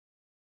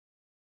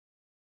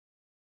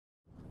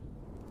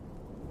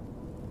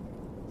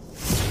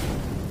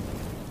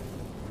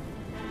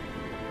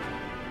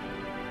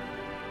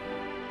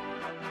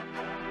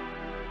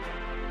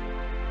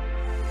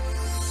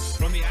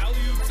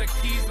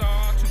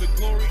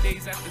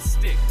days at the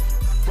stick.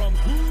 From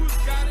who's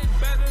got it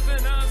better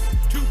than us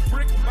to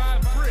brick by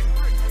brick.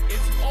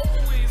 It's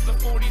always the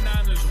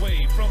 49ers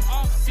way, from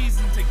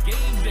off-season to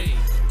game day.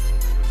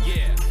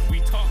 Yeah, we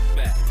talk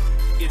back.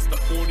 It's the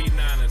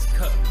 49ers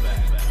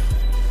cutback.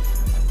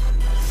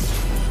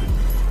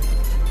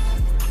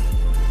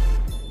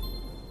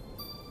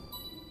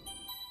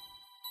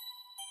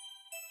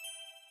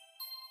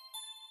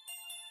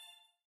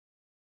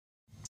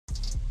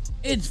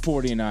 It's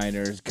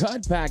 49ers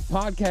Cutback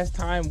podcast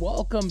time.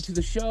 Welcome to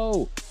the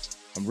show.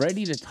 I'm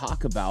ready to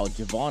talk about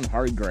Javon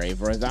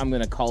Hargrave, or as I'm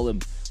going to call him,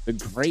 the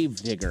grave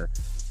digger,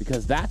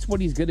 because that's what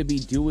he's going to be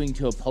doing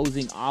to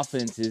opposing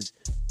offenses,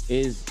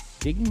 is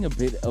digging a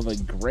bit of a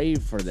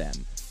grave for them.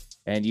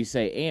 And you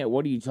say, Ant,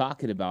 what are you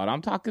talking about?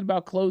 I'm talking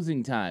about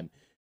closing time.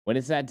 When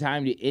it's that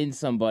time to end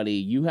somebody,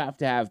 you have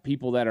to have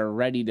people that are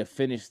ready to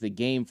finish the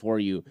game for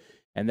you.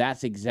 And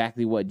that's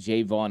exactly what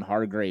Javon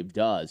Hargrave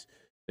does.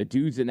 The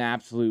dude's an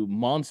absolute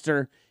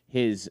monster.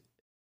 His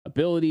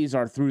abilities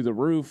are through the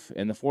roof,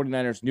 and the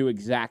 49ers knew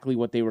exactly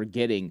what they were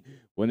getting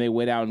when they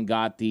went out and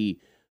got the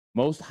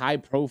most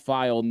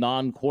high-profile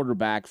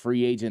non-quarterback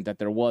free agent that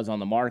there was on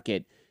the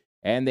market,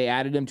 and they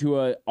added him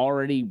to a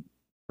already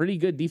pretty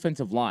good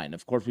defensive line.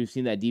 Of course, we've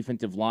seen that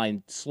defensive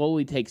line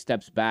slowly take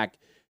steps back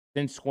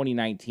since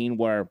 2019,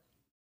 where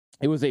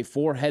it was a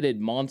four-headed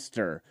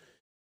monster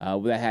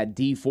that had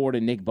Dee Ford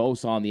and Nick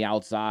Bosa on the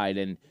outside,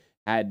 and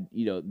had,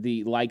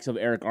 the likes of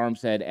Arik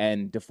Armstead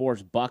and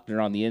DeForest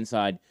Buckner on the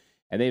inside,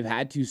 and they've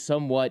had to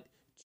somewhat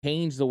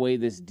change the way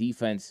this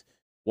defense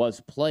was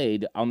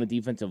played on the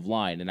defensive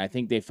line. And I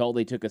think they felt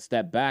they took a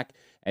step back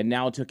and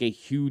now took a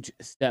huge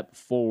step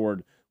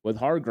forward with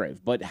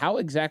Hargrave. But how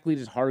exactly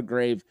does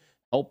Hargrave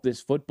help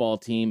this football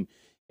team,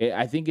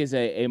 I think, is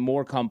a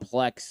more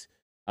complex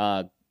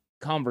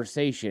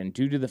conversation,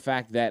 due to the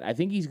fact that I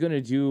think he's going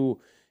to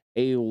do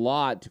a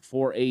lot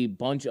for a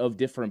bunch of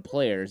different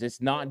players.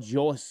 It's not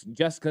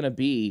just going to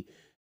be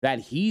that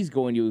he's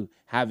going to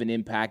have an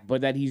impact,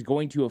 but that he's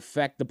going to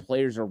affect the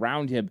players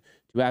around him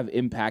to have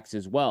impacts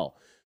as well.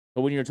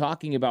 So when you're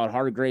talking about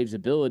Hargrave's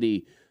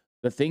ability,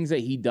 the things that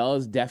he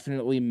does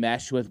definitely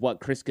mesh with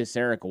what Chris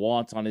Kasarik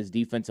wants on his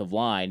defensive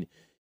line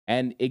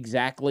and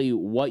exactly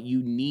what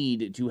you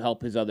need to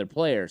help his other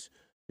players.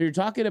 So you're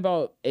talking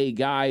about a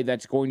guy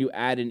that's going to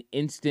add an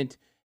instant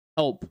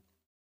help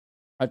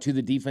to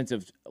the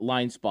defensive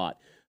line spot.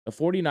 The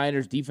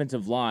 49ers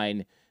defensive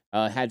line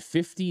had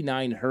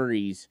 59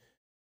 hurries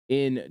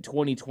in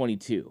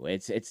 2022.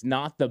 It's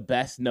not the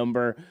best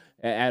number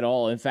at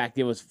all. In fact,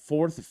 it was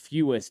fourth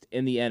fewest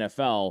in the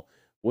NFL,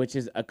 which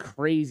is a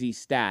crazy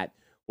stat,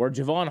 where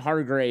Javon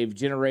Hargrave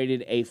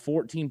generated a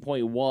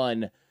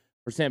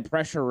 14.1%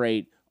 pressure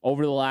rate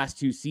over the last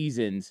two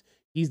seasons.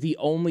 He's the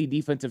only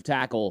defensive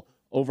tackle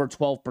over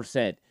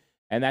 12%,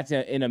 and that's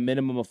in a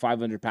minimum of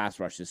 500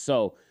 pass rushes.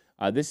 So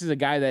this is a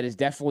guy that has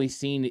definitely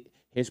seen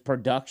his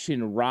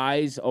production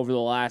rise over the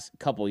last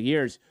couple of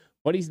years,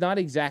 but he's not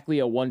exactly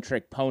a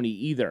one-trick pony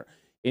either.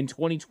 In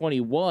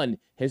 2021,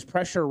 his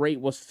pressure rate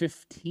was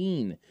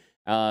 15,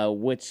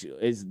 which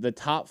is the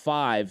top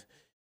 5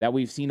 that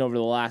we've seen over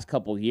the last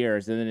couple of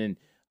years. And then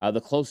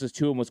the closest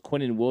to him was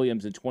Quinnen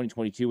Williams in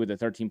 2022 with a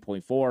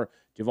 13.4,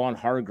 Javon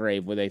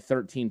Hargrave with a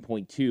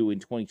 13.2 in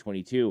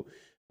 2022.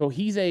 So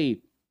he's a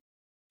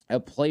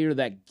player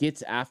that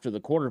gets after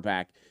the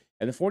quarterback.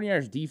 And the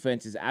 49ers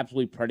defense is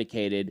absolutely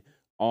predicated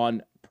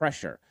on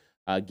pressure,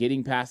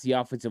 getting past the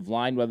offensive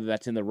line, whether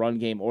that's in the run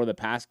game or the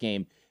pass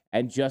game,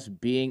 and just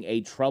being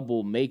a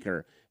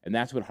troublemaker. And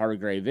that's what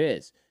Hargrave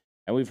is.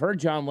 And we've heard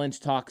John Lynch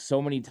talk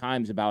so many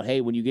times about, hey,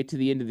 when you get to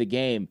the end of the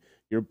game,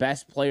 your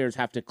best players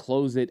have to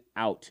close it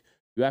out.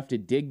 You have to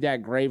dig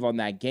that grave on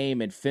that game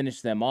and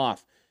finish them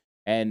off.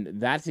 And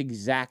that's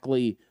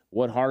exactly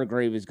what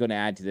Hargrave is going to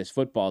add to this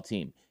football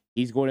team.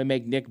 He's going to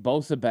make Nick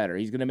Bosa better.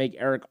 He's going to make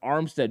Arik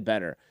Armstead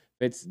better.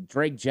 It's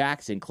Drake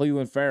Jackson,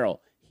 Cleveland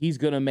Farrell. He's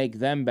going to make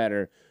them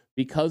better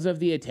because of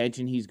the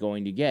attention he's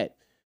going to get.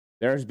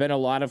 There's been a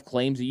lot of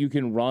claims that you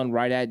can run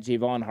right at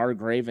Javon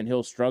Hargrave and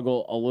he'll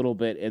struggle a little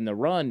bit in the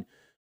run,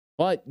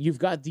 but you've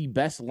got the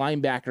best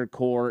linebacker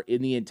core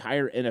in the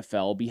entire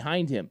NFL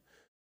behind him.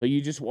 So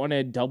you just want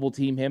to double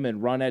team him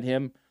and run at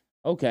him?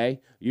 Okay,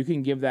 you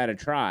can give that a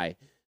try.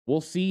 We'll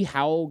see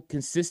how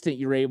consistent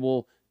you're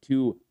able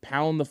to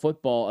pound the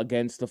football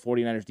against the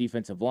 49ers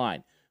defensive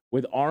line.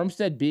 With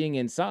Armstead being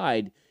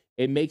inside,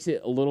 it makes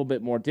it a little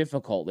bit more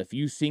difficult. If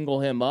you single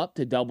him up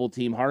to double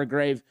team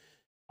Hargrave,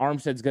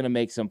 Armstead's going to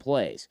make some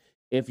plays.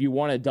 If you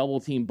want to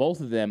double team both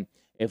of them,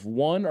 if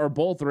one or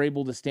both are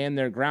able to stand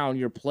their ground,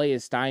 your play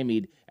is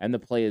stymied and the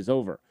play is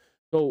over.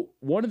 So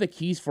one of the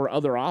keys for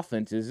other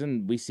offenses,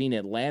 and we've seen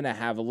Atlanta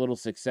have a little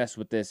success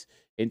with this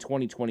in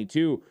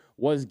 2022,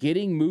 was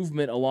getting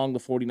movement along the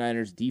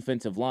 49ers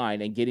defensive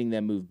line and getting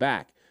them moved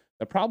back.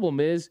 The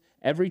problem is,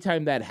 every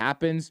time that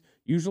happens,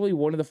 usually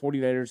one of the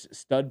 49ers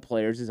stud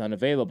players is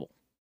unavailable.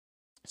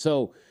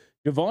 So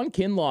Javon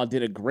Kinlaw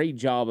did a great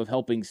job of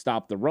helping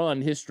stop the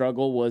run. His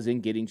struggle was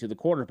in getting to the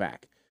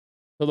quarterback.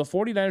 So the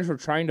 49ers were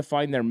trying to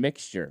find their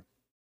mixture.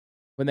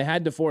 When they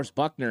had DeForest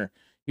Buckner,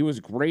 He was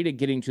great at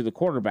getting to the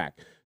quarterback.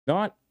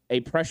 Not a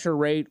pressure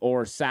rate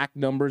or sack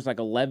numbers like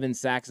 11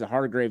 sacks that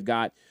Hargrave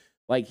got.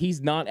 Like,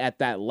 he's not at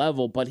that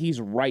level, but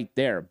he's right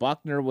there.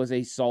 Buckner was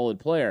a solid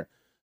player.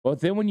 But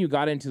then when you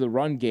got into the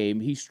run game,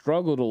 he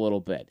struggled a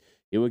little bit.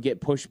 It would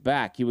get pushed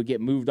back. He would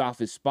get moved off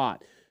his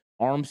spot.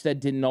 Armstead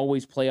didn't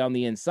always play on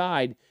the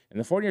inside, and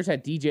the 49ers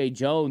had DJ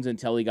Jones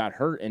until he got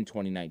hurt in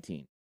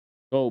 2019.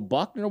 So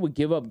Buckner would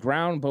give up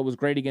ground, but was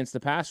great against the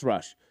pass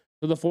rush.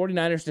 So the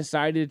 49ers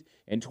decided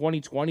in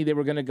 2020 they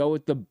were going to go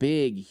with the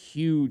big,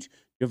 huge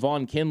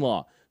Javon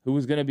Kinlaw, who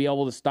was going to be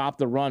able to stop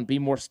the run, be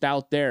more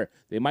stout there.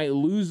 They might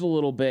lose a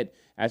little bit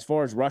as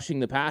far as rushing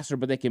the passer,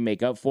 but they can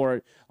make up for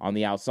it on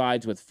the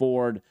outsides with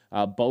Ford,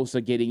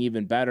 Bosa getting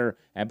even better,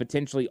 and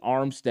potentially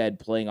Armstead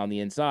playing on the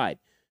inside.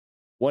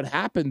 What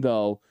happened,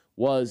 though,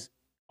 was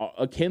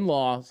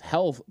Kinlaw's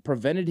health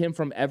prevented him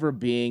from ever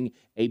being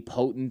a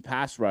potent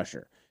pass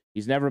rusher.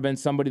 He's never been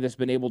somebody that's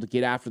been able to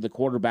get after the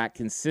quarterback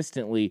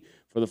consistently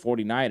for the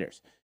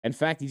 49ers. In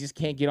fact, he just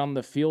can't get on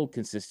the field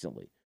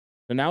consistently.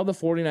 So now the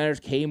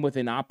 49ers came with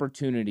an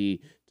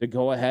opportunity to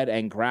go ahead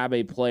and grab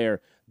a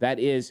player that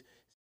is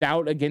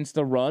stout against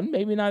the run,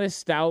 maybe not as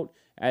stout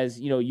as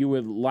you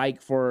would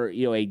like for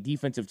a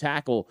defensive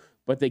tackle,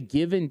 but the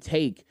give and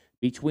take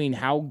between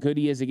how good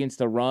he is against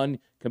the run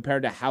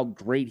compared to how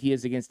great he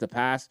is against the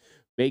pass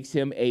makes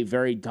him a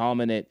very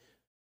dominant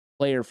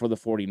player for the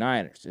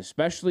 49ers,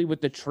 especially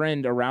with the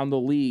trend around the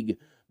league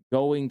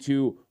going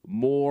to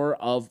more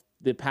of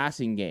the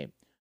passing game.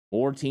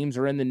 More teams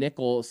are in the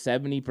nickel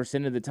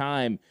 70% of the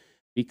time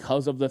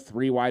because of the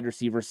 3 wide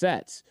receiver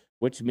sets,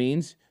 which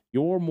means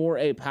you're more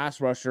a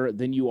pass rusher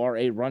than you are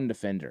a run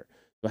defender.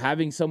 So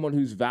having someone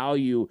whose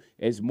value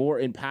is more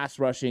in pass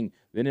rushing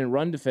than in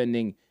run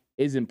defending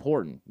is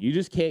important. You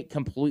just can't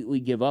completely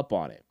give up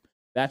on it.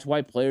 That's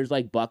why players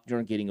like Buckner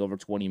are getting over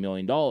 $20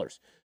 million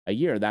a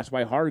year. That's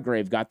why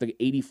Hargrave got the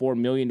 $84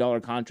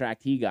 million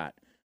contract he got,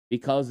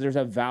 because there's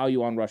a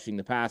value on rushing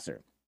the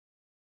passer.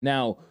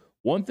 Now,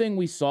 one thing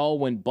we saw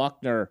when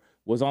Buckner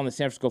was on the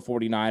San Francisco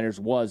 49ers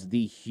was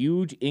the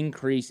huge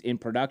increase in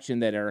production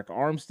that Arik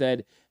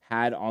Armstead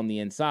had on the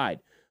inside.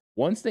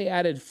 Once they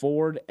added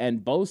Ford and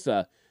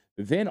Bosa,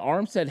 then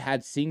Armstead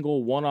had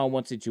single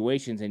one-on-one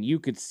situations, and you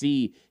could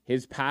see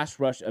his pass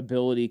rush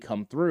ability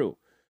come through.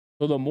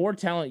 So the more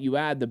talent you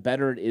add, the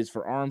better it is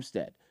for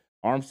Armstead.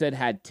 Armstead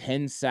had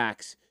 10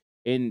 sacks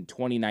in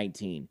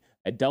 2019,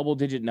 a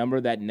double-digit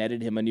number that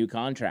netted him a new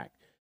contract.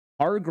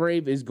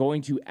 Hargrave is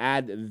going to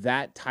add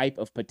that type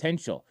of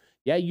potential.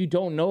 Yeah, you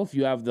don't know if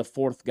you have the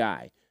fourth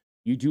guy.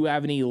 You do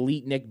have an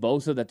elite Nick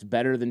Bosa that's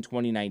better than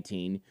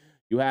 2019.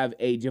 You have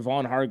a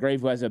Javon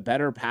Hargrave who has a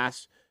better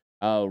pass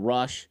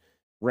rush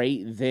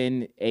rate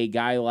than a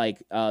guy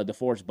like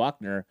DeForest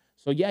Buckner.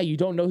 So, yeah, you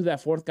don't know who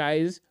that fourth guy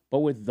is, but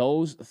with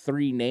those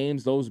 3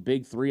 names, those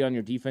big 3 on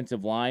your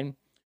defensive line,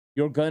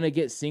 you're going to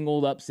get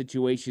singled up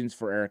situations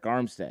for Arik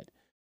Armstead.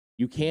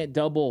 You can't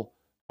double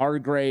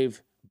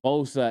Hargrave,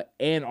 Bosa,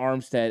 and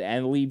Armstead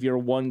and leave your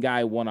one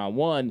guy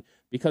one-on-one,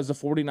 because the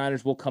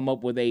 49ers will come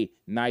up with a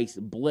nice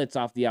blitz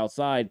off the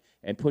outside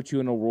and put you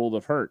in a world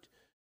of hurt.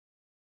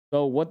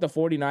 So what the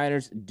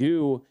 49ers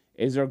do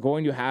is they're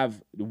going to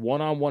have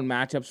one-on-one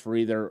matchups for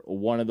either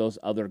one of those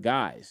other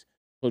guys.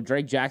 So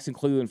Drake Jackson,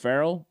 Cleveland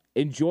Farrell,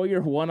 enjoy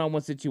your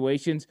one-on-one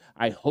situations.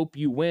 I hope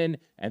you win,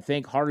 and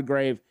thank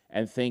Hargrave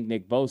and thank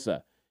Nick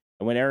Bosa.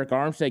 And when Arik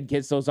Armstead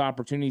gets those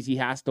opportunities, he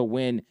has to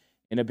win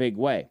in a big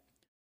way.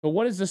 So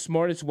what is the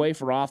smartest way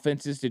for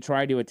offenses to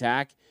try to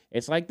attack?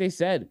 It's like they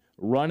said,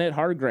 run at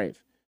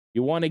Hargrave.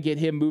 You want to get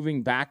him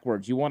moving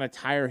backwards. You want to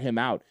tire him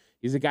out.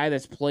 He's a guy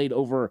that's played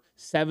over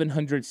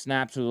 700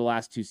 snaps over the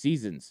last 2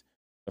 seasons.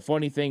 The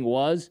funny thing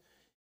was,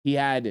 he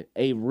had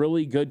a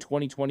really good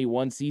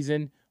 2021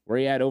 season where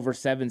he had over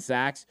 7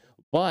 sacks,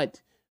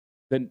 but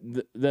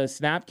the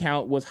snap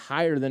count was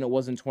higher than it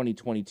was in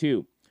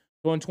 2022.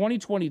 So in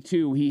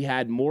 2022, he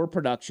had more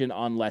production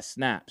on less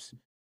snaps.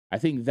 I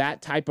think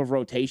that type of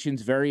rotation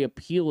is very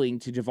appealing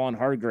to Javon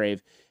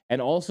Hargrave,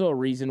 and also a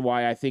reason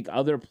why I think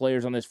other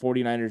players on this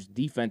 49ers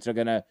defense are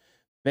going to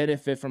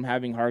benefit from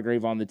having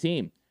Hargrave on the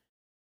team.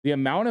 The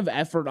amount of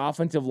effort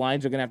offensive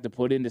lines are going to have to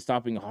put into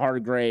stopping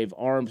Hargrave,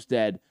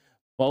 Armstead,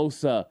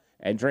 Bosa,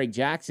 and Drake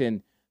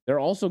Jackson, they're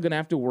also going to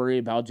have to worry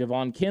about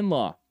Javon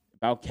Kinlaw,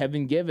 about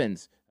Kevin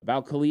Givens,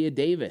 about Kalia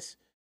Davis.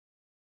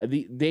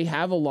 They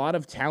have a lot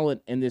of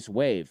talent in this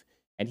wave,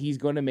 and he's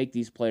going to make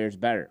these players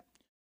better.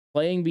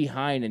 Playing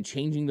behind and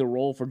changing the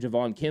role for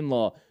Javon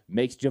Kinlaw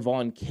makes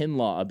Javon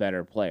Kinlaw a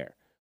better player.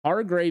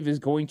 Hargrave is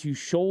going to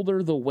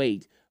shoulder the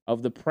weight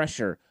of the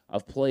pressure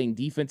of playing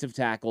defensive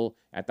tackle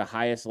at the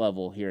highest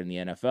level here in the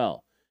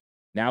NFL.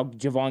 Now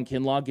Javon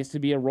Kinlaw gets to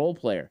be a role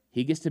player.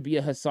 He gets to be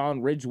a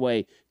Hassan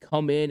Ridgeway,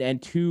 come in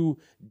and 2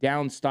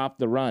 down stop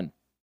the run.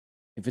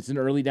 If it's an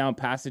early down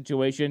pass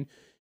situation,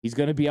 he's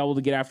going to be able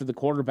to get after the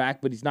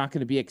quarterback, but he's not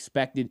going to be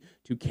expected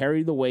to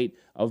carry the weight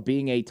of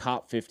being a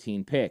top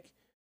 15 pick.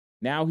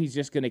 Now he's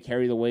just going to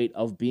carry the weight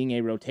of being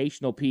a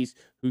rotational piece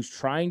who's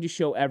trying to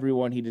show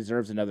everyone he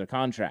deserves another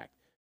contract.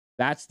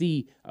 That's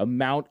the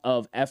amount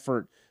of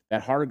effort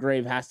that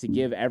Hargrave has to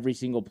give every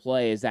single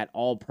play is that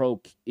all-pro,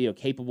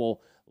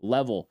 capable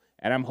level.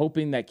 And I'm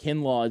hoping that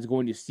Kinlaw is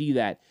going to see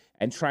that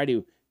and try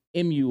to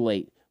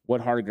emulate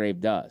what Hargrave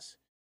does.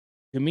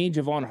 To me,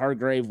 Javon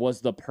Hargrave was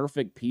the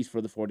perfect piece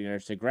for the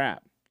 49ers to grab.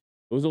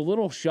 It was a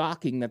little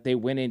shocking that they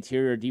went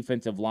interior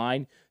defensive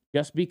line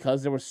just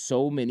because there were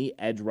so many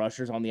edge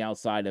rushers on the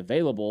outside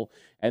available,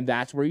 and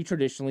that's where you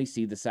traditionally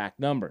see the sack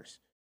numbers.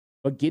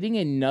 But getting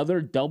another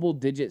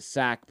double-digit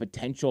sack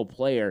potential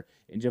player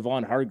in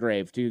Javon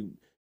Hargrave to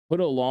put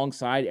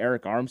alongside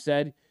Arik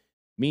Armstead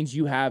means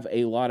you have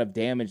a lot of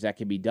damage that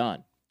can be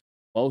done.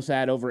 Bosa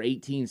had over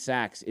 18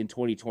 sacks in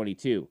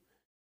 2022.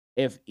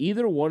 If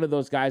either one of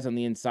those guys on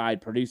the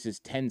inside produces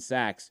 10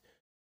 sacks,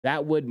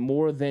 that would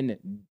more than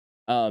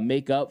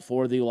make up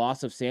for the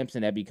loss of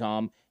Samson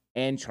Ebukam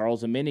and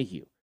Charles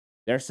Omenihu.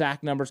 Their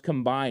sack numbers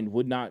combined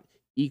would not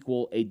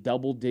equal a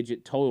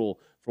double-digit total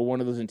for one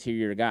of those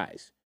interior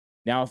guys.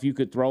 Now, if you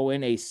could throw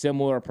in a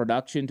similar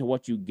production to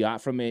what you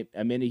got from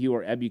Omenihu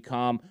or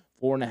Ebukam,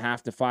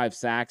 4.5 to 5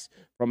 sacks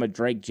from a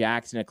Drake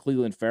Jackson, a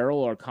Clelin Ferrell,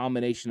 or a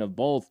combination of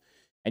both,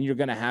 and you're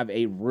going to have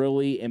a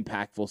really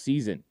impactful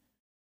season.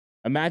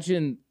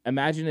 Imagine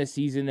a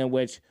season in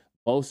which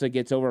Bosa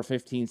gets over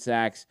 15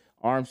 sacks,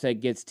 Armstead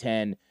gets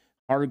 10,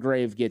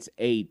 Hargrave gets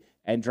 8,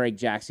 and Drake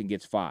Jackson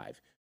gets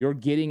 5. You're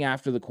getting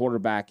after the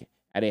quarterback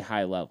at a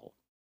high level.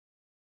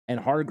 And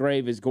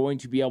Hargrave is going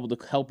to be able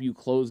to help you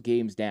close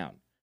games down.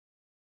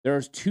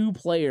 There's 2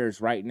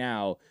 players right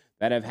now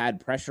that have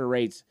had pressure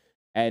rates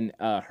and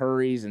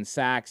hurries and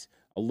sacks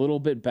a little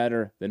bit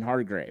better than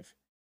Hargrave.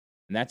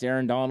 And that's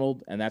Aaron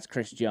Donald and that's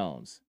Chris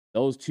Jones.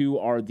 Those 2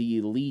 are the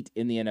elite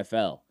in the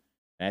NFL.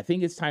 And I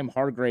think it's time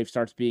Hargrave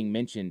starts being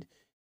mentioned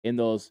in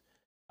those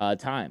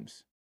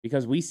times.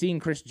 Because we've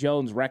seen Chris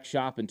Jones wreck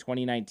shop in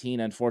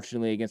 2019,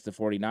 unfortunately, against the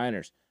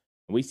 49ers.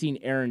 And we've seen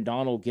Aaron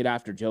Donald get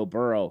after Joe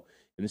Burrow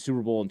in the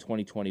Super Bowl in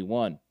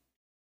 2021.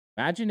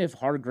 Imagine if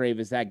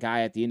Hargrave is that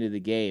guy at the end of the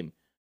game.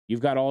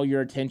 You've got all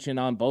your attention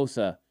on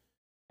Bosa,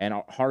 and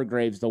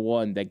Hargrave's the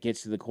one that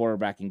gets to the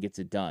quarterback and gets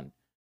it done.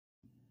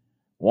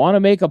 Want to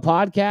make a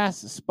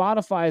podcast?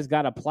 Spotify has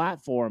got a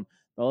platform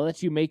that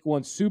lets you make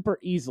one super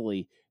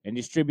easily and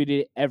distribute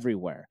it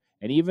everywhere,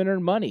 and even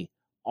earn money,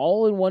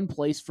 all in one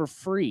place for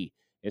free.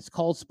 It's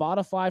called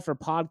Spotify for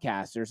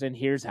Podcasters, and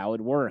here's how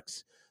it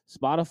works.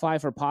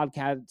 Spotify for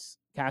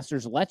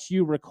Podcasters lets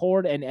you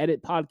record and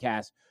edit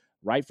podcasts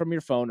right from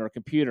your phone or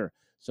computer.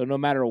 So no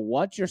matter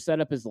what your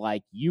setup is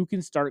like, you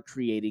can start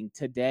creating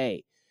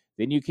today.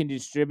 Then you can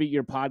distribute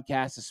your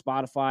podcast to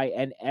Spotify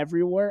and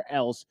everywhere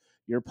else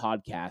your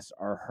podcasts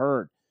are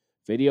heard.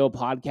 Video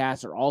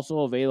podcasts are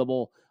also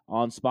available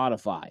on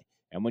Spotify.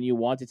 And when you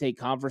want to take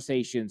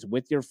conversations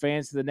with your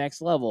fans to the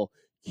next level,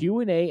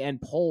 Q&A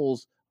and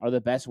polls are the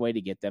best way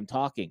to get them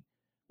talking.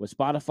 With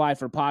Spotify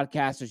for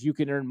Podcasters, you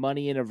can earn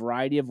money in a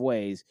variety of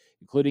ways,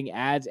 including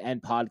ads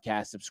and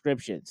podcast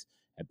subscriptions.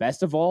 And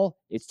best of all,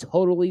 it's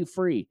totally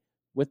free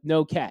with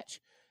no catch.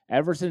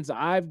 Ever since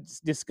I've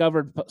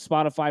discovered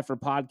Spotify for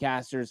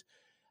Podcasters,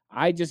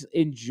 I just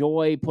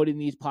enjoy putting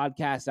these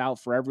podcasts out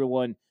for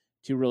everyone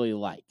to really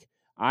like.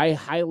 I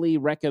highly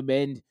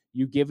recommend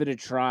you give it a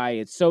try.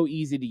 It's so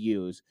easy to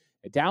use.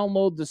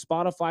 Download the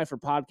Spotify for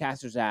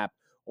Podcasters app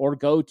or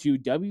go to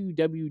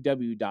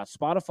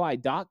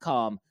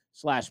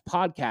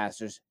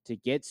www.spotify.com/podcasters to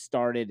get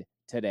started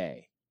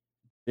today.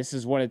 This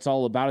is what it's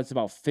all about. It's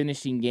about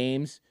finishing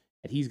games,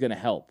 and he's going to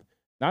help.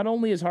 Not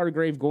only is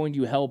Hargrave going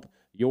to help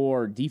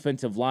your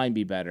defensive line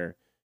be better,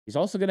 he's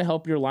also going to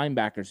help your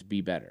linebackers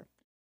be better.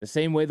 The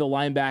same way the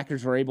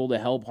linebackers were able to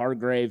help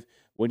Hargrave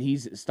when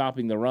he's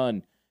stopping the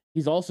run,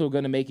 he's also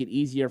going to make it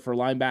easier for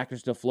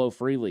linebackers to flow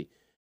freely.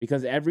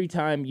 Because every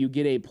time you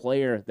get a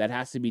player that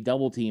has to be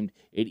double-teamed,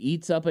 it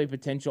eats up a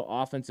potential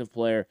offensive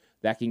player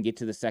that can get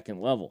to the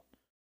second level.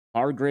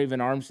 Hargrave and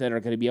Armstead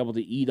are going to be able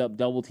to eat up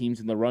double teams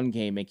in the run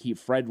game and keep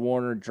Fred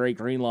Warner, Drake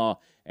Greenlaw,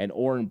 and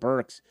Oren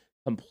Burks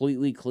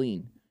completely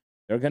clean.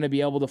 They're going to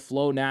be able to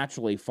flow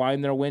naturally,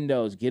 find their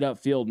windows, get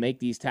upfield, make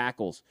these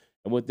tackles.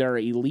 And with their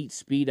elite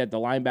speed at the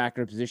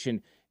linebacker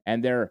position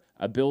and their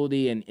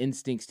ability and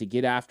instincts to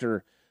get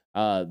after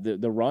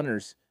the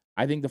runners,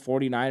 I think the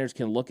 49ers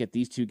can look at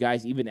these 2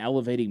 guys even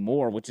elevating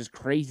more, which is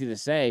crazy to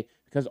say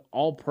because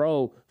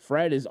all-pro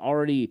Fred is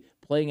already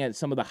playing at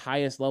some of the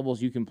highest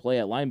levels you can play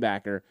at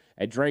linebacker.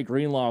 And Drake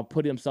Greenlaw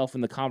put himself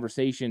in the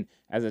conversation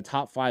as a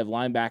top 5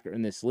 linebacker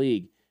in this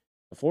league.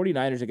 The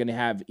 49ers are going to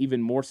have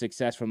even more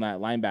success from that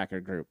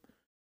linebacker group.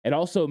 It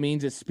also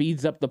means it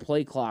speeds up the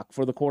play clock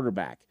for the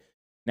quarterback.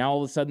 Now,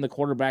 all of a sudden, the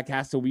quarterback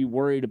has to be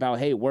worried about,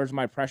 hey, where's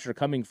my pressure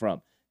coming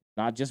from?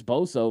 Not just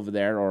Bosa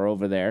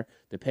over there,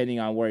 depending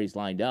on where he's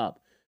lined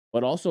up,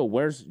 but also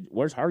where's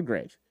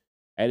Hargrave?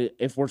 And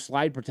if we're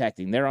slide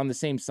protecting, they're on the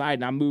same side,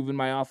 and I'm moving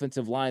my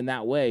offensive line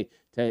that way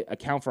to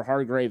account for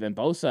Hargrave and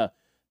Bosa,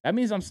 that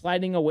means I'm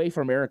sliding away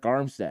from Arik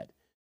Armstead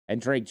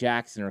and Drake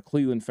Jackson or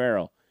Clelin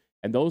Ferrell.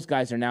 And those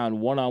guys are now in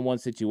one-on-one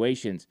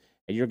situations,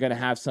 and you're going to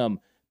have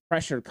some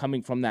pressure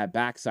coming from that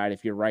backside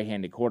if you're a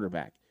right-handed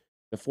quarterback.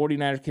 The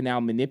 49ers can now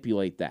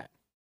manipulate that.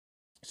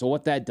 So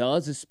what that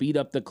does is speed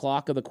up the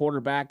clock of the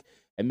quarterback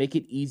and make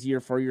it easier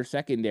for your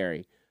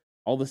secondary.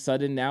 All of a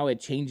sudden now it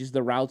changes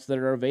the routes that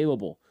are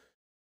available.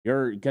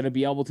 You're going to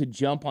be able to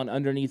jump on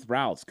underneath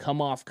routes,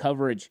 come off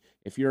coverage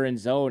if you're in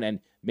zone, and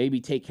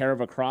maybe take care of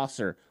a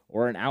crosser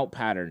or an out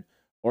pattern,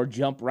 or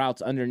jump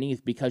routes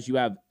underneath because you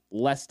have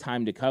less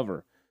time to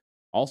cover.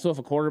 Also, if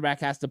a quarterback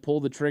has to pull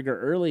the trigger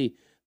early,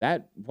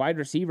 that wide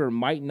receiver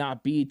might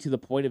not be to the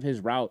point of his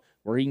route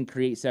where he can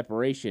create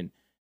separation,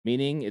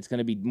 meaning it's going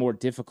to be more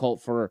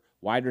difficult for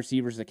wide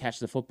receivers to catch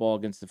the football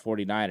against the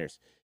 49ers.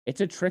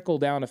 It's a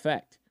trickle-down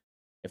effect.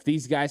 If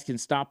these guys can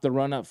stop the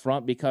run up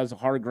front because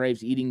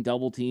Hargrave's eating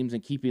double teams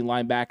and keeping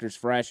linebackers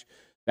fresh,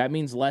 that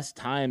means less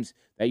times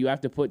that you have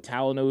to put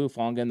Talanoa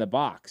Hufanga in the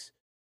box.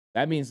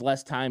 That means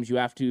less times you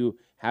have to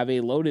have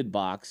a loaded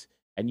box,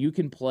 and you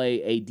can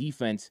play a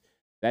defense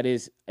that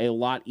is a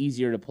lot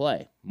easier to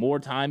play. More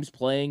times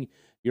playing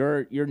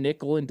your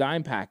nickel and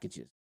dime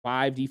packages,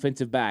 5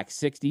 defensive backs,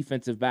 6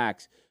 defensive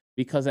backs,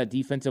 because that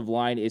defensive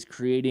line is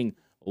creating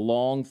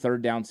long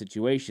third down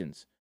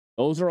situations.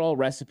 Those are all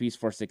recipes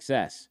for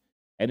success.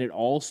 And it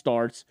all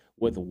starts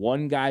with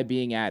one guy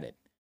being added.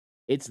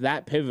 It's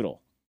that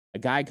pivotal. A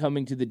guy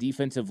coming to the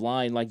defensive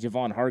line like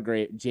Javon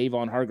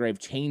Hargrave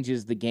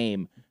changes the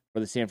game for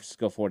the San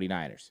Francisco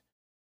 49ers.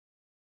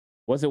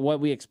 Was it what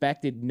we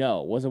expected?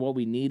 No. Was it what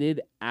we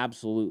needed?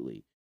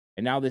 Absolutely.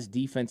 And now this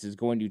defense is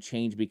going to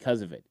change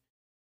because of it.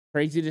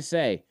 Crazy to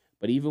say,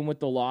 but even with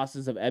the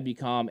losses of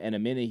Ebukam and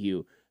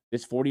Omenihu,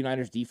 this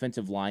 49ers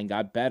defensive line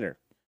got better.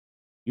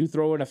 You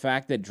throw in a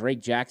fact that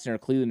Drake Jackson or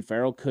Clelin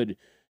Ferrell could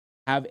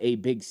have a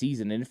big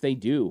season. And if they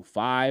do,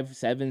 5,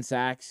 7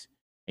 sacks,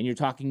 and you're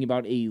talking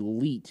about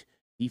elite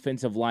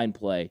defensive line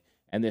play,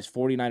 and this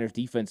 49ers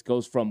defense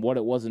goes from what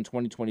it was in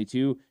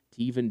 2022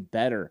 to even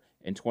better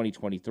in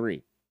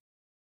 2023.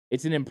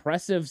 It's an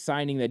impressive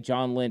signing that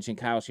John Lynch and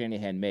Kyle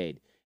Shanahan made,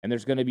 and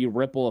there's going to be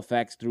ripple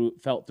effects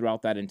felt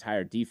throughout that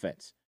entire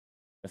defense.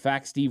 The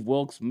fact Steve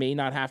Wilks may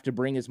not have to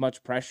bring as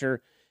much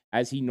pressure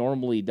as he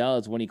normally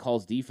does when he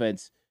calls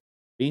defense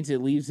means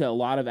it leaves a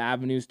lot of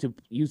avenues to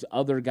use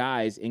other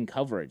guys in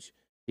coverage,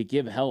 to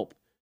give help,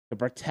 to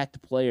protect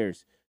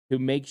players, to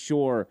make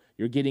sure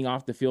you're getting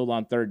off the field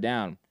on third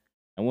down.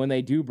 And when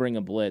they do bring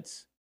a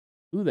blitz,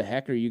 who the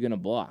heck are you going to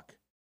block?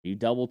 Are you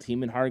double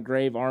teaming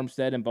Hargrave,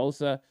 Armstead, and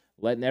Bosa,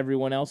 letting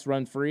everyone else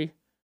run free?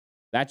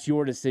 That's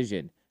your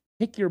decision.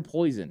 Pick your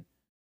poison.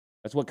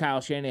 That's what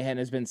Kyle Shanahan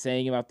has been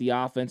saying about the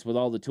offense with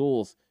all the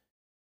tools.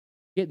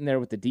 Getting there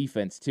with the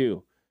defense,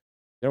 too.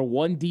 They're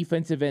one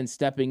defensive end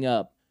stepping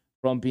up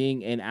from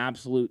being an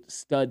absolute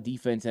stud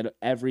defense at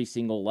every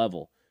single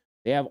level.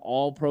 They have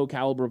all pro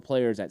caliber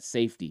players at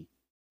safety,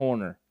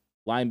 corner,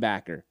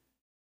 linebacker,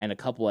 and a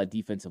couple at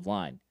defensive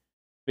line.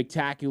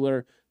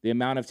 Spectacular, the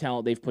amount of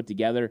talent they've put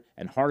together,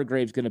 and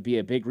Hargrave's going to be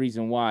a big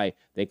reason why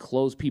they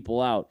close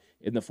people out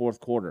in the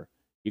fourth quarter.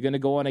 You're going to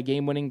go on a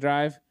game-winning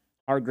drive,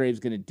 Hargrave's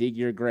going to dig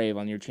your grave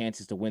on your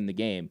chances to win the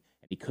game,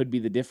 and he could be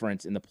the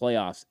difference in the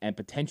playoffs and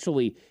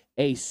potentially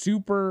a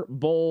Super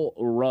Bowl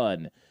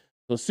run.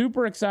 So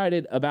super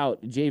excited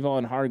about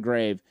Javon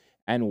Hargrave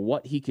and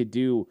what he could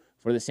do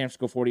for the San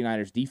Francisco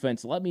 49ers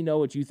defense. Let me know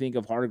what you think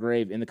of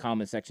Hargrave in the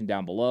comment section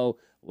down below.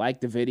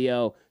 Like the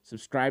video,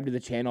 subscribe to the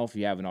channel if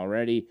you haven't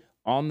already.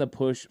 On the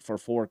push for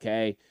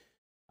 4K.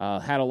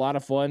 Had a lot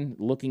of fun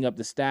looking up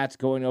the stats,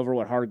 going over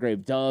what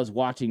Hargrave does,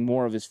 watching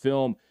more of his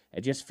film,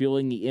 and just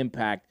feeling the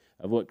impact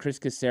of what Chris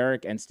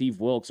Kasarik and Steve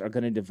Wilks are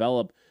going to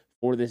develop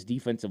for this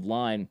defensive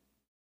line.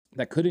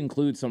 That could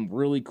include some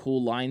really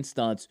cool line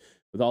stunts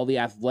with all the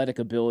athletic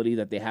ability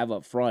that they have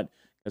up front,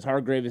 because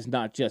Hargrave is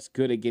not just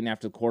good at getting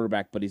after the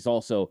quarterback, but he's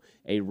also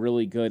a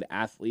really good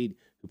athlete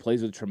who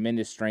plays with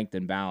tremendous strength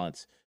and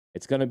balance.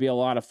 It's going to be a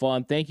lot of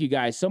fun. Thank you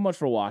guys so much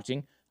for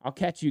watching. I'll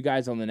catch you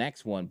guys on the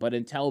next one, but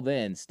until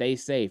then, stay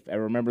safe,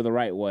 and remember the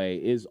right way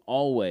is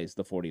always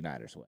the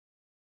 49ers way.